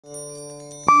Hello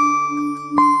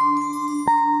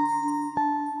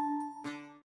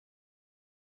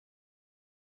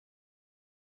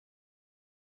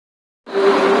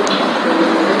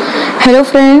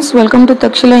friends, welcome to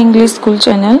Takshila English School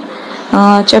channel,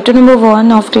 chapter number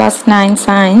 1 of class 9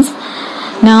 science.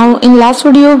 Now in last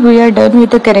video we are done with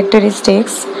the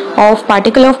characteristics of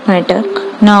particle of matter.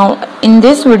 Now in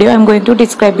this video I am going to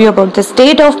describe you about the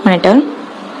state of matter.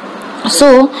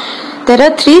 So there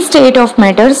are three states of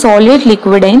matter: solid,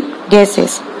 liquid and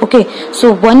gases. Okay,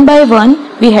 so one by one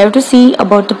we have to see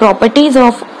about the properties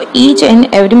of each and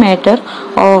every matter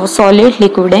of solid,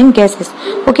 liquid and gases.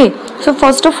 Okay, so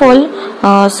first of all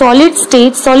solid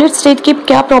state की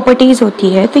क्या properties होती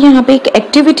है, तो यहाँ पे एक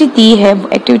activity दी है,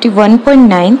 activity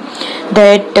 1.9,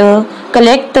 that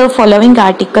collect the following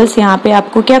articles. यहाँ पे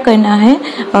आपको क्या करना है,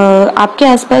 आपके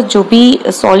आसपास जो भी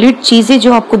सॉलिड चीजें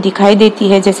जो आपको दिखाई देती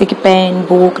है, जैसे कि pen,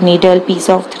 book, needle, piece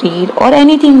of thread और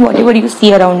anything what ever you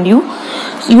see around you,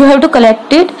 you have to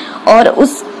collect it और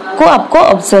उसको आपको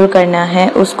ऑब्जर्व करना है।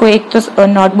 उसको एक तो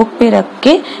नोटबुक पे रख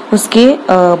के उसके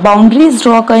बाउंड्रीज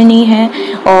ड्रॉ करनी है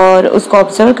और उसको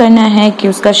ऑब्जर्व करना है कि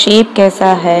उसका शेप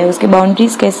कैसा है, उसकी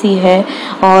बाउंड्रीज कैसी है,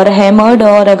 और हैमर्ड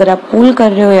और अगर आप पुल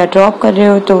कर रहे हो या ड्रॉप कर रहे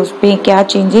हो तो उस पर क्या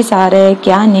चेंजेस आ रहे हैं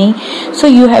क्या नहीं। So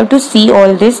you have to see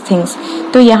all this things.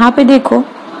 तो यहाँ पे देखो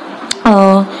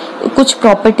कुछ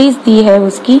प्रॉपर्टीज दी है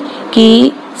उसकी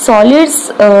कि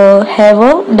solids have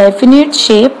a definite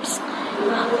shapes.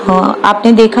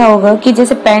 आपने देखा होगा कि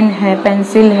जैसे पेन है,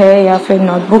 पेंसिल है या फिर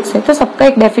नोटबुक्स है, तो सबका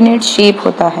एक डेफिनेट शेप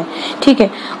होता है, ठीक है,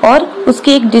 और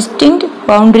उसकी एक डिस्टिंक्ट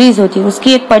बाउंड्रीज होती है,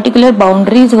 उसकी एक पर्टिकुलर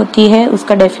बाउंड्रीज होती है,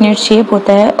 उसका डेफिनेट शेप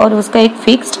होता है और उसका एक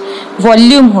फिक्स्ड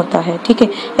वॉल्यूम होता है, ठीक है।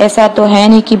 ऐसा तो है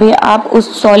नहीं कि भाई आप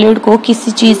उस सॉलिड को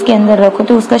किसी चीज के अंदर रखो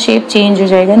तो उसका शेप चेंज हो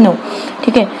जाएगा, नो,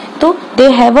 ठीक है। तो they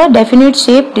have a definite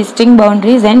shape, distinct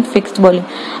boundaries and fixed volume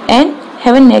and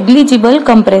have a negligible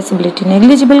compressibility.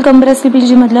 Negligible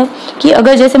compressibility मतलब कि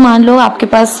अगर जैसे मान लो आपके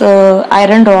पास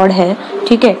आयरन रॉड है,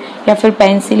 ठीक है, या फिर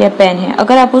पेंसिल या पेन है,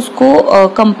 अगर आप उसको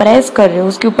कंप्रेस कर रहे हो,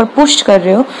 उसके ऊपर पुश कर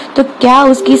रहे हो, तो क्या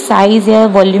उसकी साइज या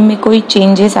वॉल्यूम में कोई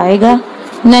चेंजेस आएगा?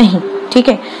 नहीं, ठीक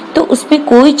है। तो उसमें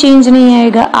कोई चेंज नहीं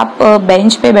आएगा। आप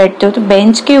बेंच पे बैठते हो तो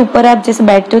बेंच के ऊपर आप जैसे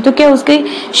बैठते हो तो क्या उसके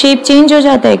शेप चेंज हो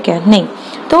जाता है क्या? नहीं।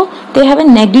 तो they have a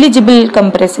negligible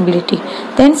compressibility.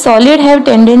 Then solid have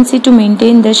tendency to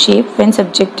maintain the shape when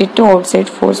subjected to outside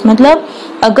force. मतलब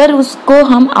अगर उसको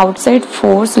हम outside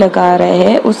force लगा रहे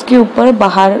हैं, उसके ऊपर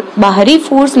बाहरी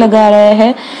force लगा रहे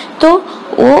हैं, तो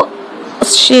वो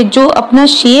जो अपना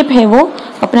शेप है वो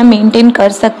अपना मेंटेन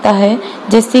कर सकता है।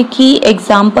 जैसे कि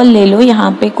एग्जाम्पल ले लो,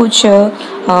 यहाँ पे कुछ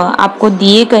आपको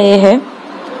दिए गए हैं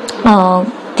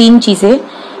तीन चीजें,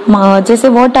 जैसे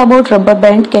what about rubber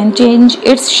band can change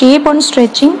its shape on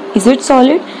stretching, is it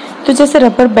solid? तो जैसे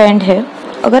रबर बैंड है,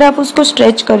 अगर आप उसको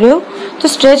स्ट्रेच कर रहे हो तो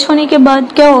स्ट्रेच होने के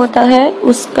बाद क्या होता है,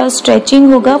 उसका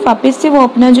स्ट्रेचिंग होगा, वापस से वो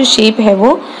अपना जो शेप है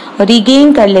वो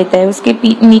रिगेन कर लेता है। उसके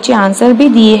नीचे आंसर भी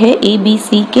दिए हैं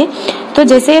ABC के। तो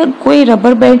जैसे कोई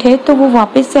रबर बैंड है तो वो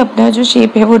वापस से अपना जो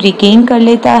शेप है वो रिगेन कर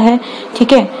लेता है,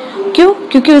 ठीक है। क्यों?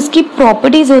 क्योंकि उसकी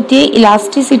प्रॉपर्टीज होती है,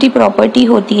 इलास्टिसिटी प्रॉपर्टी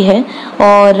होती है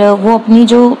और वो अपनी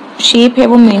जो शेप है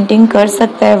वो मेंटेन कर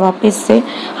सकता है वापस से।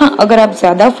 हाँ, अगर आप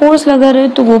ज्यादा फोर्स लगा रहे हो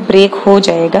तो वो ब्रेक हो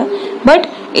जाएगा, बट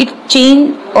इट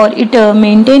चेंज और it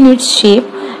maintain its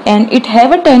shape and it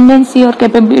have a tendency और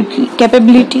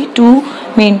capability to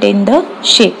maintain the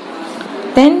shape.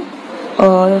 Then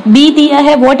B दिया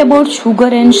है, what about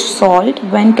sugar and salt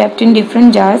when kept in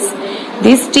different jars,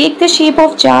 this take the shape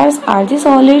of jars, are they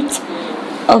solids?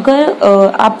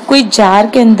 अगर आप कोई jar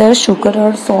के अंदर sugar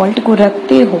और salt को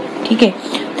रखते हो, ठीक है,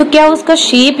 तो क्या उसका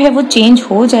शेप है वो चेंज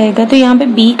हो जाएगा? तो यहाँ पे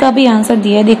बी का भी आंसर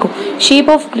दिया है, देखो, shape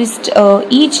of crystal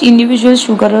each individual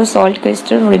sugar और सॉल्ट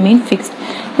क्रिस्टल रिमेन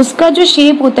फिक्स्ड। उसका जो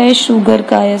शेप होता है शुगर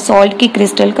का या सॉल्ट की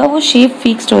क्रिस्टल का, वो शेप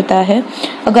फिक्स्ड होता है।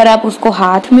 अगर आप उसको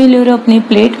हाथ में ले रहे हो, अपनी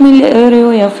प्लेट में ले रहे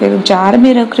हो या फिर जार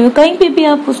में रख रहे हो, कहीं पे भी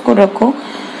आप उसको रखो,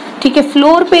 ठीक है,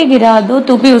 फ्लोर पे गिरा दो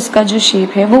तो भी उसका जो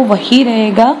शेप है वो वही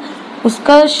रहेगा,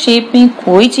 उसका शेप में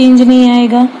कोई चेंज नहीं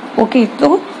आएगा। ओके,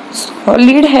 तो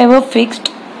solid have a fixed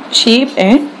shape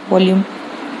and volume.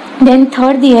 Then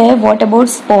third दिया है, what about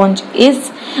sponge,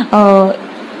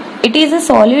 it is a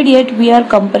solid yet we are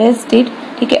compressed it,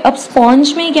 ठीक है। अब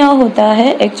स्पॉन्ज में क्या होता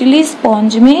है, एक्चुअली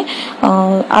स्पॉन्ज में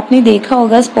आपने देखा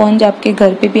होगा, स्पॉन्ज आपके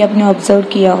घर पे भी आपने ऑब्जर्व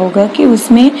किया होगा कि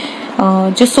उसमें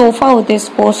जो सोफा होते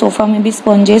हैं, सोफा में भी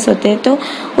स्पॉन्जेस होते हैं, तो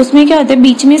उसमें क्या होता है,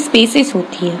 बीच में स्पेसेस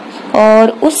होती है और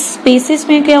उस स्पेसेस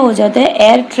में क्या हो जाता है,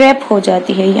 एयर ट्रैप हो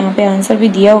जाती है। यहाँ पे आंसर भी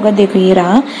दिया होगा, देखो ये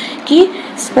रहा कि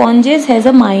sponges has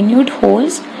a minute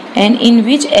holes and in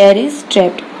which air is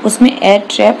trapped. उसमें एयर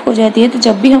ट्रैप हो जाती है, तो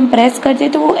जब भी हम प्रेस करते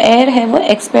हैं तो वो एयर है वो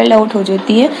एक्सपेल्ड आउट हो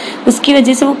जाती है, उसकी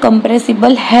वजह से वो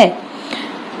कंप्रेसिबल है,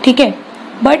 ठीक है।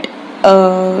 बट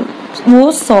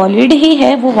वो सॉलिड ही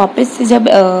है, वो वापस से जब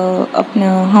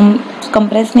अपना हम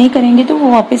कंप्रेस नहीं करेंगे तो वो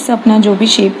वापस से अपना जो भी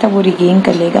शेप था वो रिगेन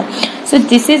कर लेगा। So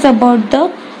this is about the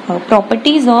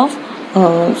properties of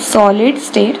solid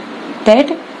state,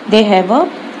 that they have a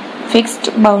fixed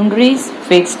boundaries,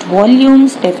 fixed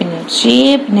volumes, definite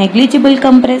shape, negligible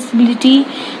compressibility,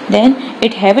 then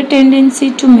it have a tendency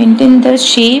to maintain the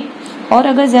shape, और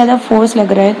अगर ज़्यादा force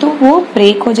लग रहा है तो वो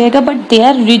break हो जाएगा, but they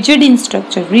are rigid in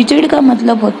structure. Rigid का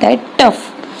मतलब होता है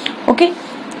टफ, ओके।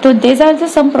 तो this are the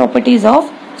some properties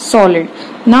of solid.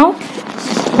 Now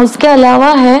उसके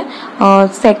अलावा है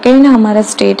सेकेंड हमारा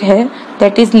स्टेट है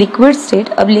दैट इज लिक्विड स्टेट।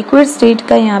 अब लिक्विड स्टेट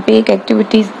का यहाँ पे एक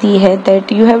एक्टिविटीज दी है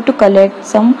that you have to collect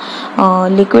some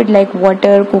liquid like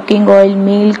water, cooking oil,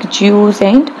 milk, juice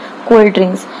and cold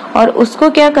drinks, और उसको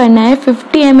क्या करना है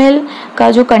 50 ml का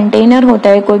जो कंटेनर होता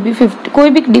है, कोई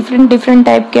भी डिफरेंट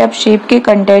टाइप के आप शेप के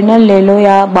कंटेनर ले लो,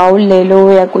 या बाउल ले लो,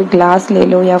 या कोई ग्लास ले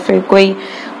लो, या फिर कोई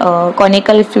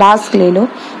कॉनिकल फ्लास्क ले लो,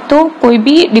 तो कोई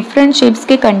भी डिफरेंट शेप्स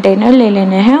के कंटेनर ले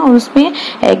लेने हैं और उसमें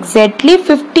एग्जैक्टली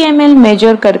 50 ml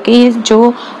मेजर करके ये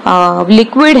जो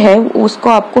लिक्विड है उसको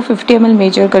आपको 50 ml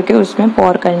मेजर करके उसमें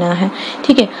पॉर करना है,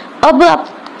 ठीक है। अब आप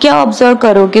क्या ऑब्जर्व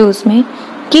करोगे उसमें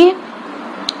कि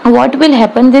what will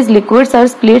happen, these liquids are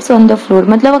splits on the floor,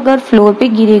 मतलब अगर फ्लोर पे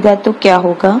गिरेगा तो क्या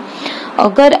होगा,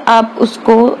 अगर आप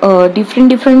उसको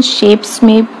डिफरेंट शेप्स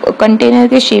में कंटेनर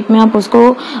के शेप में आप उसको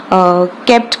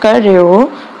केप्ट कर रहे हो,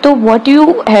 तो what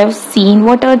you have seen,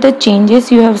 what are the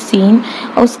changes you have seen,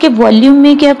 उसके वॉल्यूम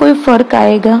में क्या कोई फर्क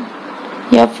आएगा,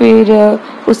 या फिर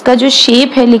उसका जो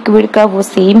शेप है लिक्विड का वो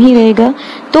सेम ही रहेगा।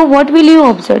 तो व्हाट विल यू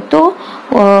ऑब्जर्व, तो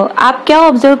आप क्या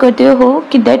ऑब्जर्व करते हो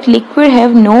कि that liquid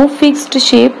have no fixed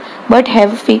shape but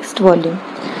have fixed volume,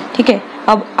 ठीक है।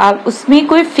 अब आप उसमें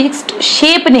कोई फिक्स्ड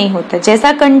शेप नहीं होता,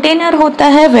 जैसा कंटेनर होता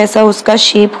है वैसा उसका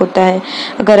शेप होता है।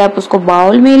 अगर आप उसको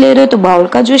बाउल में ले रहे हो तो बाउल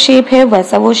का जो शेप है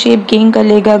वैसा वो शेप गेन कर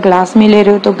लेगा, ग्लास में ले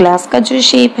रहे हो तो ग्लास का जो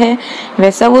शेप है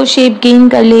वैसा वो शेप गेन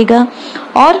कर लेगा,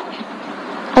 और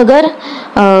अगर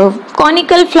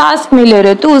कॉनिकल फ्लास्क में ले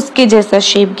रहे हो तो उसके जैसा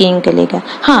शेप गेन करेगा,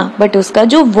 हाँ, बट उसका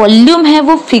जो वॉल्यूम है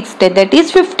वो फिक्स्ड है, दैट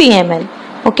इज 50 ml,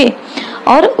 ओके।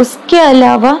 और उसके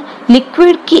अलावा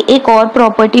लिक्विड की एक और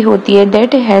प्रॉपर्टी होती है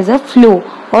दैट हैज अ फ्लो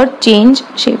और चेंज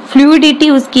शेप। फ्लूइडिटी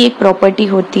उसकी एक प्रॉपर्टी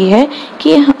होती है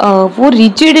कि वो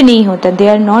रिजिड नहीं होता, they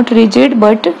are not rigid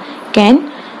but can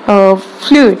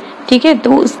fluid, ठीक है।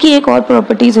 तो उसकी एक और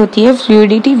प्रॉपर्टीज होती है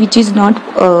fluidity which is not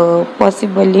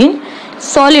possible in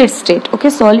solid state, okay.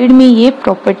 Solid में ये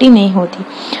प्रॉपर्टी नहीं होती।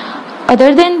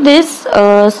 अदर देन दिस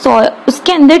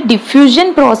उसके अंदर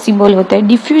डिफ्यूजन पॉसिबल होता है।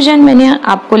 डिफ्यूजन मैंने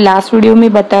आपको लास्ट वीडियो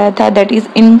में बताया था, that is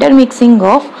intermixing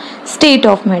of state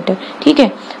of matter, ठीक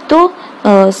है। तो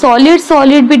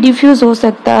सॉलिड भी डिफ्यूज हो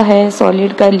सकता है,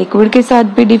 सॉलिड का लिक्विड के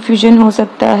साथ भी डिफ्यूजन हो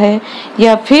सकता है,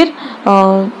 या फिर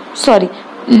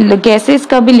गैसेस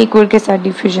का भी लिक्विड के साथ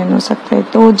डिफ्यूजन हो सकता है।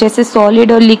 तो जैसे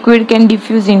सॉलिड और liquid can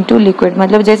diffuse into liquid,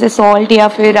 मतलब जैसे सॉल्ट या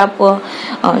फिर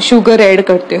आप शुगर ऐड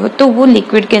करते हो तो वो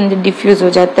लिक्विड के अंदर डिफ्यूज हो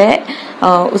जाता है,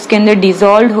 उसके अंदर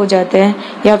डिजॉल्व हो जाते हैं।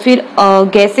 या फिर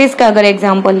गैसेस का अगर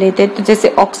एग्जांपल लेते हैं तो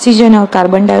जैसे ऑक्सीजन और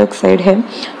कार्बन डाइऑक्साइड है,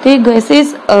 तो ये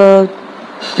गैसेस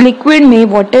लिक्विड में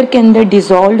वाटर के अंदर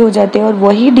डिजॉल्व हो जाते हैं, और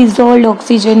वही डिजॉल्व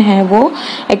ऑक्सीजन है वो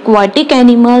एक्वाटिक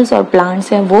एनिमल्स और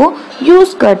प्लांट्स हैं वो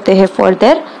यूज करते हैं फॉर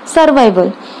देयर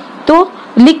सर्वाइवल। तो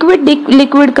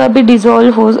लिक्विड का भी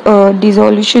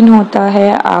डिजोल्यूशन होता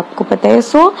है, आपको पता है।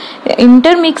 सो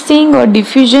इंटरमिक्सिंग और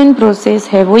डिफ्यूजन प्रोसेस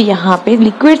है वो यहाँ पे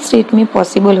लिक्विड स्टेट में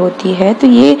पॉसिबल होती है, तो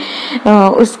ये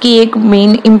उसकी एक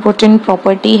मेन इम्पोर्टेंट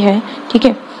प्रॉपर्टी है, ठीक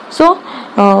है। सो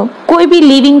कोई भी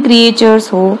लिविंग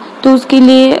क्रिएचर्स हो तो उसके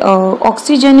लिए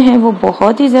ऑक्सीजन है वो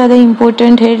बहुत ही ज़्यादा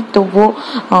इम्पोर्टेंट है, तो वो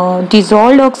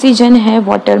डिजॉल्व ऑक्सीजन है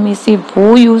वाटर में से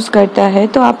वो यूज़ करता है।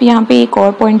 तो आप यहाँ पे एक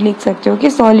और पॉइंट लिख सकते हो कि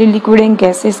solid, liquid and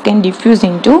gases can diffuse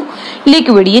into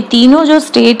liquid. ये तीनों जो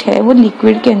स्टेट है वो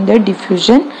लिक्विड के अंदर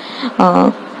डिफ्यूजन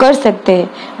कर सकते हैं,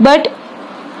 बट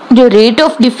जो रेट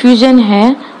ऑफ डिफ्यूजन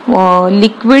है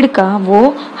लिक्विड का वो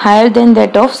higher than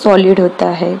that of solid होता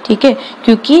है, ठीक है।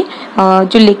 क्योंकि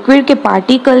जो लिक्विड के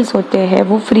पार्टिकल्स होते हैं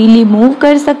वो फ्रीली मूव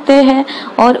कर सकते हैं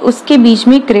और उसके बीच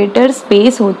में ग्रेटर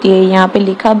स्पेस होती है। यहाँ पे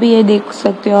लिखा भी है, देख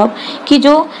सकते हो आप, कि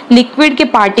जो लिक्विड के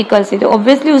पार्टिकल्स है तो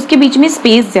ऑब्वियसली उसके बीच में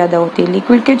स्पेस ज़्यादा होती है।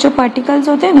 लिक्विड के जो पार्टिकल्स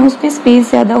होते हैं ना उसमें स्पेस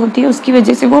ज़्यादा होती है, उसकी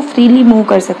वजह से वो फ्रीली मूव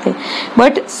कर सकते हैं।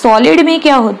 बट सॉलिड में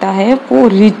क्या होता है, वो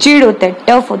रिजिड होता है,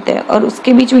 टफ होता है, और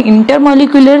उसके बीच में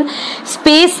इंटरमॉलिक्यूलर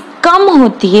स्पेस कम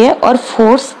होती है और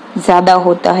फोर्स ज़्यादा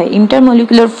होता है,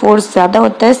 इंटरमोलिकुलर फोर्स ज़्यादा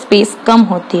होता है, स्पेस कम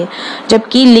होती है।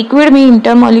 जबकि लिक्विड में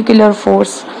इंटरमोलिकुलर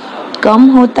फोर्स कम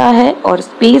होता है और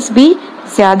स्पेस भी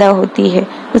ज़्यादा होती है।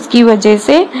 उसकी वजह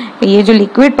से ये जो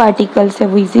लिक्विड पार्टिकल्स है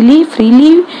वो इजीली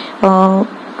फ्रीली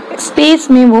स्पेस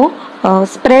में वो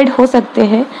स्प्रेड हो सकते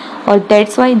हैं, और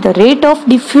that's why the rate of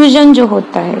diffusion जो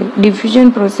होता है, डिफ्यूजन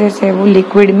प्रोसेस है, वो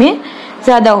लिक्विड में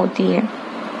ज़्यादा होती है।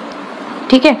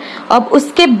 ठीक है, अब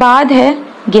उसके बाद है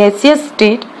गैसियस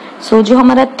स्टेट। सो जो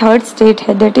हमारा थर्ड स्टेट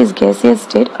है दैट इज गैसियस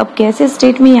स्टेट। अब गैसियस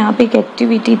स्टेट में यहाँ पे एक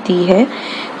एक्टिविटी दी है,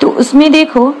 तो उसमें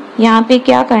देखो यहाँ पे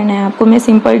क्या करना है आपको, मैं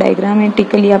सिंपल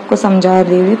डायग्रामेटिकली आपको समझा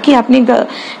रही हूँ कि आपने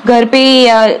घर पे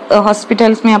या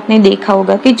हॉस्पिटल्स में आपने देखा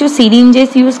होगा कि जो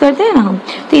सिरिंजेस यूज करते हैं ना हम,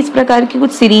 तो इस प्रकार की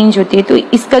कुछ सिरिंज होती है, तो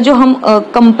इसका जो हम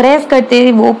कंप्रेस करते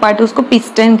हैं वो पार्ट उसको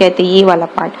पिस्टन कहते हैं, ये वाला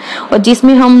पार्ट। और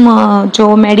जिसमें हम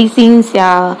जो मेडिसिन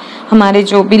या हमारे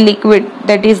जो भी लिक्विड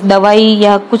दैट इज दवाई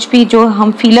या कुछ भी जो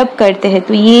हम फिलअप करते हैं,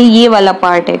 तो ये वाला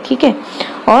पार्ट है। ठीक है,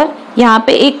 और यहाँ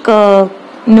पे एक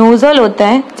नोजल होता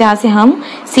है जहाँ से हम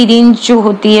सिरिंज जो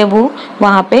होती है वो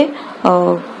वहाँ पे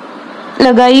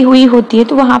लगाई हुई होती है,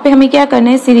 तो वहाँ पे हमें क्या करना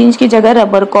है, सिरिंज की जगह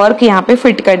रबर कॉर्क यहाँ पे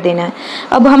फिट कर देना है।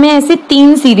 अब हमें ऐसे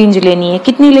 3 सिरिंज लेनी है।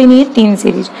 कितनी लेनी है? 3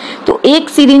 सिरिंज। तो एक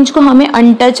सिरिंज को हमें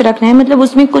अनटच रखना है, मतलब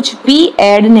उसमें कुछ भी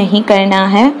ऐड नहीं करना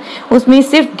है, उसमें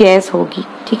सिर्फ गैस होगी।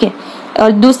 ठीक है,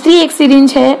 और दूसरी एक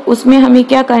सिरिंज है उसमें हमें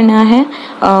क्या करना है,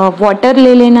 वाटर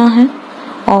ले लेना है।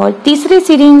 और तीसरी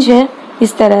सिरिंज है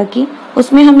इस तरह की,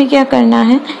 उसमें हमें क्या करना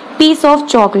है, पीस ऑफ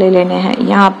चॉक ले लेने हैं।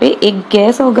 यहाँ पे एक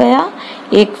गैस हो गया,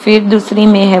 एक फिर दूसरी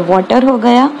में है वाटर हो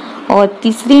गया, और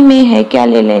तीसरी में है क्या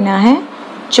ले लेना है,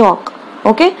 चॉक।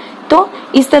 ओके, तो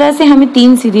इस तरह से हमें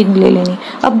 3 सिरिंज ले लेनी।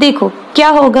 अब देखो क्या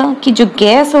होगा कि जो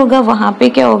गैस होगा वहाँ पे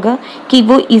क्या होगा कि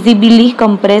वो इजीली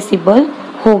कंप्रेसिबल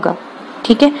होगा।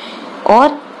 ठीक है,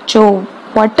 और जो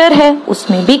वाटर है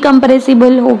उसमें भी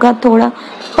कंप्रेसिबल होगा थोड़ा,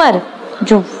 पर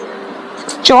जो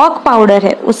चॉक पाउडर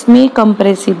है उसमें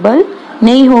कंप्रेसिबल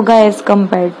नहीं होगा as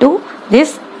compare to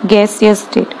this gaseous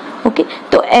state. Okay,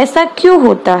 तो ऐसा क्यों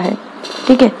होता है?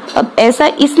 ठीक है, अब ऐसा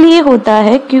इसलिए होता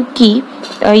है क्योंकि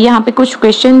यहाँ पे कुछ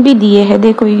क्वेश्चन भी दिए हैं।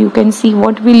 देखो, you can see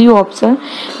what will you observe,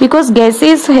 because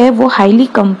gases है वो हाईली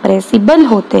कंप्रेसिबल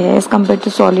होते हैं एज कंपेयर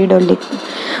टू सॉलिड और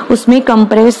लिक्विड, उसमें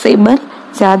कंप्रेसिबल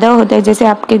ज़्यादा होता है। जैसे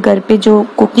आपके घर पे जो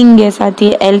कुकिंग गैस आती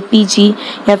है एलपीजी,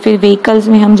 या फिर व्हीकल्स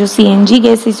में हम जो सीएनजी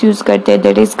गैसेस यूज़ करते हैं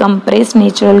that is compressed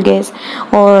natural gas,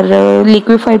 और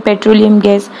लिक्विफाइड पेट्रोलियम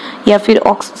गैस, या फिर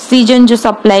ऑक्सीजन जो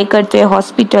सप्लाई करते हैं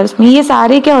हॉस्पिटल्स में, ये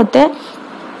सारे क्या होते हैं,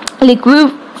 लिक्विड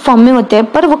फॉर्म में होते हैं,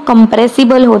 पर वो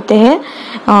कंप्रेसिबल होते हैं,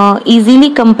 इजीली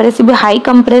कंप्रेसिबल, हाई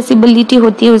कंप्रेसिबिलिटी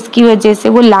होती है। उसकी वजह से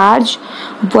वो लार्ज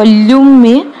वॉल्यूम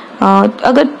में,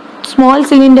 अगर स्मॉल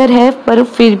सिलेंडर है पर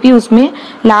फिर भी उसमें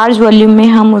लार्ज वॉल्यूम में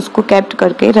हम उसको कैप्ट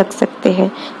करके रख सकते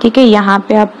हैं। ठीक है, यहाँ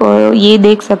पे आप ये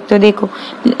देख सकते हो, देखो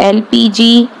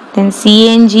LPG, then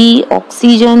CNG,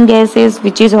 oxygen gases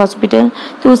which is hospital,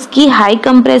 तो उसकी हाई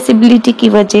कंप्रेसिबिलिटी की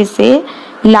वजह से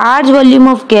large volume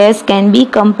of gas can be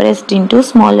compressed into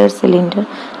smaller cylinder.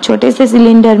 छोटे से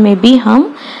सिलेंडर में भी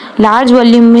हम लार्ज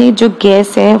वॉल्यूम में जो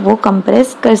गैस है वो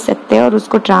कंप्रेस कर सकते हैं और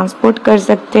उसको ट्रांसपोर्ट कर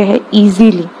सकते हैं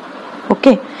इजीली।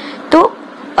 ओके, तो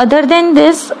अदर देन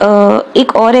दिस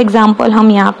एक और एग्जांपल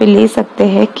हम यहाँ पे ले सकते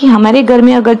हैं कि हमारे घर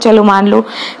में अगर चलो मान लो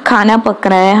खाना पक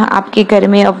रहा है आपके घर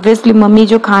में, ऑब्वियसली मम्मी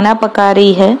जो खाना पका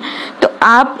रही है, तो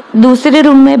आप दूसरे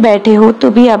रूम में बैठे हो तो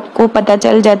भी आपको पता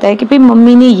चल जाता है कि भाई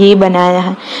मम्मी ने ये बनाया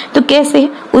है। तो कैसे?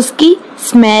 उसकी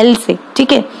स्मेल से।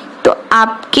 ठीक है, तो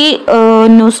आपके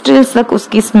नोस्ट्रिल्स तक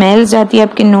उसकी स्मेल जाती है,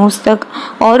 आपके नोज तक,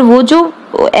 और वो जो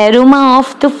एरोमा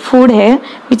ऑफ द फूड है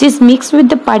which is mix with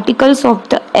the particles of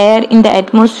the air in the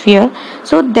atmosphere,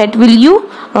 so that will you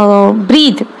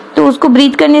breathe. तो उसको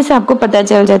ब्रीथ करने से आपको पता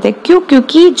चल जाता है। क्यों?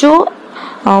 क्योंकि जो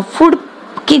फूड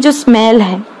की जो स्मेल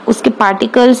है उसके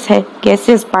पार्टिकल्स है,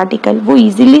 गैसेस पार्टिकल, वो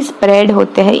इजीली स्प्रेड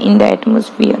होते हैं इन द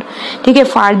एटमोसफियर। ठीक है,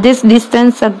 फारदेस्ट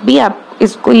डिस्टेंस तक भी आप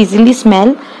इसको इजीली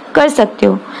स्मेल कर सकते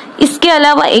हो। इसके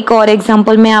अलावा एक और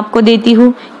एग्जांपल मैं आपको देती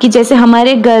हूँ कि जैसे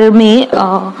हमारे घर में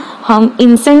हम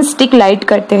इंसेंस स्टिक लाइट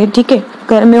करते हैं। ठीक है,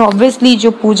 घर में ऑब्वियसली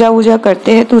जो पूजा वूजा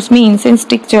करते हैं तो उसमें इंसेंस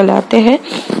स्टिक जलाते हैं,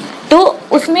 तो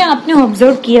उसमें आपने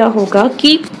ऑब्जर्व किया होगा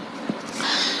कि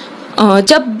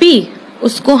जब भी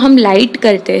उसको हम लाइट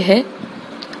करते हैं,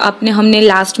 आपने हमने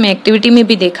लास्ट में एक्टिविटी में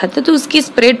भी देखा था, तो उसकी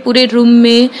स्प्रेड पूरे रूम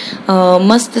में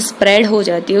मस्त स्प्रेड हो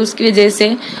जाती है, उसकी वजह से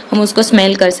हम उसको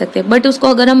स्मेल कर सकते हैं। बट उसको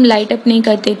अगर हम लाइट अप नहीं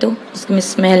करते तो उसमें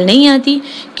स्मेल नहीं आती।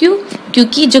 क्यों?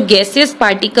 क्योंकि जो गैसियस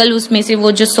पार्टिकल उसमें से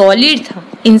वो जो सॉलिड था,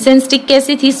 इंसेंस स्टिक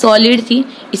कैसी थी? सॉलिड थी,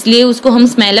 इसलिए उसको हम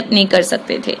स्मेल अप नहीं कर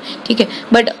सकते थे, ठीक है।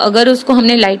 बट अगर उसको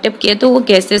हमने लाइट अप किया तो वो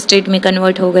गैसियस स्टेट में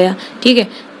कन्वर्ट हो गया, ठीक है।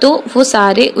 तो वो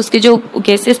सारे उसके जो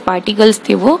गैसेस पार्टिकल्स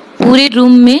थे वो पूरे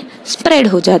रूम में स्प्रेड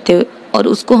हो जाते हैं और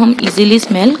उसको हम इजीली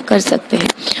स्मेल कर सकते हैं।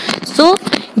 सो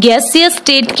गैसियस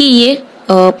स्टेट की ये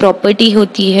प्रॉपर्टी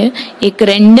होती है, एक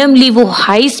रैंडमली वो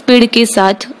हाई स्पीड के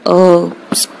साथ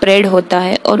स्प्रेड होता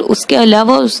है। और उसके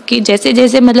अलावा उसके जैसे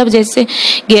जैसे मतलब जैसे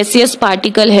गैसियस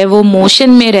पार्टिकल है वो मोशन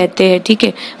में रहते हैं, ठीक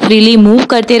है, फ्रीली मूव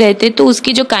करते रहते हैं, तो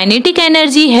उसकी जो काइनेटिक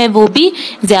एनर्जी है वो भी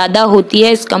ज्यादा होती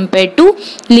है as compare to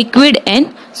liquid and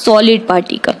solid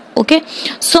particle. Okay,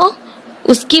 सो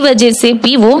उसकी वजह से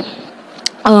भी वो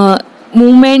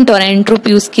मूवमेंट और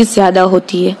एंट्रोपी उसकी ज्यादा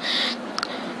होती है।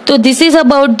 So this is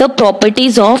about the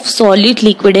properties of solid,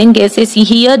 liquid and gases.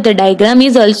 Here the diagram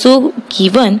is also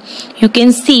given. You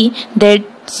can see that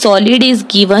solid is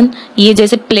given. ये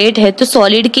जैसे प्लेट है तो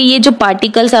solid के ये जो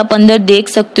particles आप अंदर देख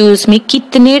सकते हो उसमें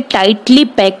कितने tightly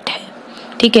packed है,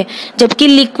 ठीक है। जबकि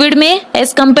लिक्विड में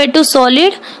एज कम्पेयर टू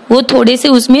सॉलिड वो थोड़े से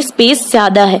उसमें स्पेस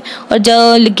ज्यादा है। और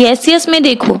जो गैसियस में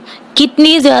देखो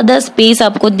कितनी ज्यादा स्पेस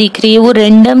आपको दिख रही है, वो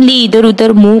रेंडमली इधर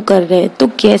उधर मूव कर रहे हैं। तो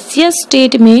गैसियस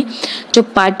स्टेट में जो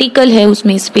पार्टिकल है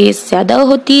उसमें स्पेस ज्यादा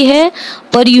होती है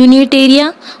पर यूनिट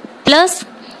एरिया, प्लस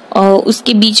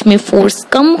उसके बीच में फोर्स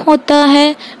कम होता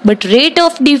है, but rate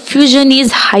of diffusion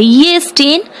is highest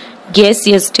in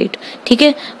gaseous state, ठीक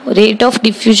है। Rate of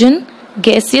diffusion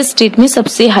gaseous state में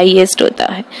सबसे हाईएस्ट होता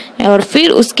है और फिर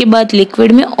उसके बाद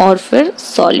लिक्विड में और फिर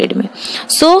सॉलिड में।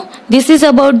 So this is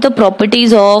about the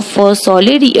properties of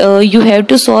solid. You have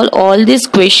to solve all this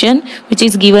question which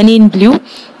is given in blue,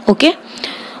 okay.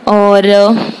 और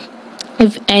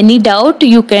if any doubt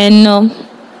you can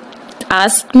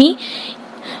ask me.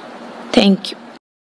 Thank you.